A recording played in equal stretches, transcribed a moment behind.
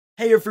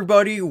Hey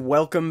everybody,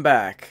 welcome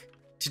back.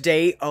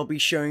 Today I'll be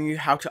showing you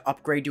how to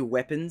upgrade your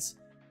weapons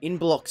in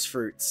Blox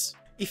Fruits.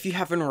 If you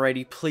haven't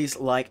already, please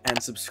like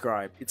and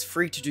subscribe. It's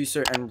free to do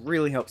so and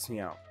really helps me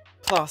out.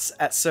 Plus,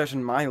 at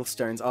certain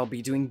milestones, I'll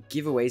be doing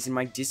giveaways in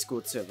my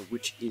Discord server,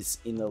 which is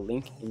in the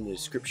link in the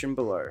description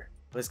below.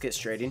 Let's get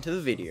straight into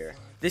the video.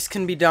 This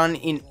can be done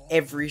in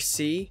every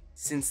sea,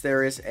 since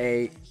there is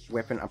a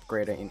weapon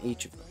upgrader in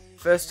each of them.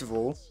 First of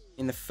all,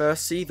 in the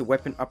first sea, the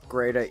weapon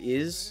upgrader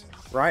is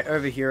right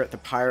over here at the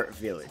pirate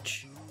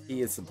village.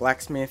 He is the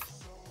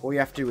blacksmith. All you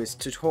have to do is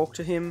to talk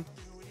to him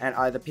and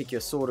either pick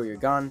your sword or your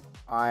gun.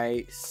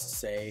 I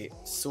say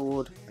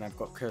sword, and I've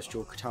got cursed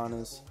jewel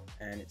katanas,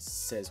 and it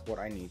says what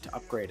I need to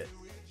upgrade it.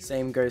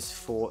 Same goes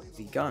for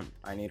the gun.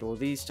 I need all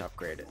these to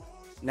upgrade it.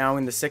 Now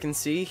in the second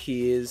sea,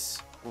 he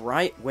is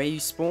right where you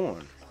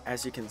spawn.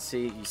 As you can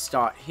see, you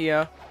start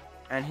here,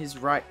 and he's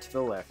right to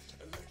the left.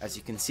 As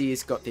you can see,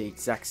 he's got the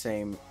exact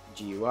same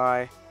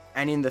GUI.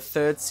 And in the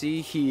third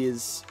sea, he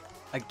is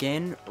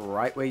again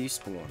right where you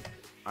spawn.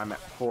 I'm at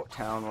Port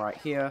Town right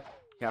here.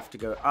 You have to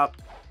go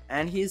up,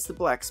 and here's the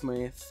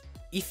blacksmith.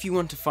 If you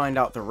want to find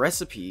out the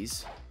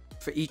recipes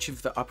for each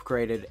of the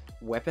upgraded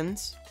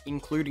weapons,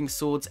 including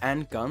swords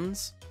and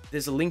guns,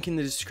 there's a link in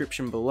the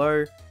description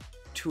below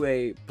to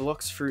a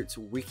Blox Fruits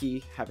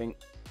wiki having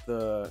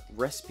the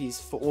recipes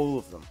for all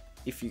of them.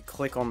 If you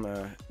click on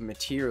the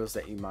materials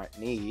that you might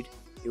need,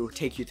 it will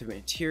take you to the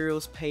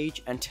materials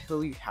page and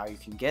tell you how you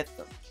can get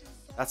them.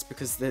 That's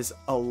because there's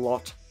a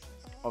lot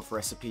of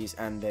recipes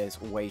and there's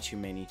way too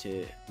many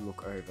to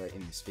look over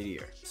in this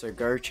video. So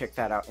go check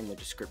that out in the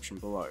description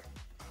below.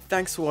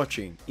 Thanks for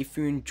watching. If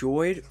you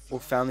enjoyed or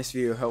found this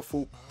video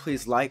helpful,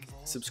 please like,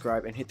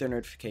 subscribe and hit the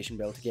notification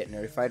bell to get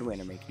notified when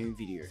I make a new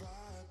video.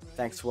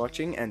 Thanks for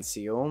watching and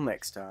see you all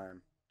next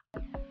time.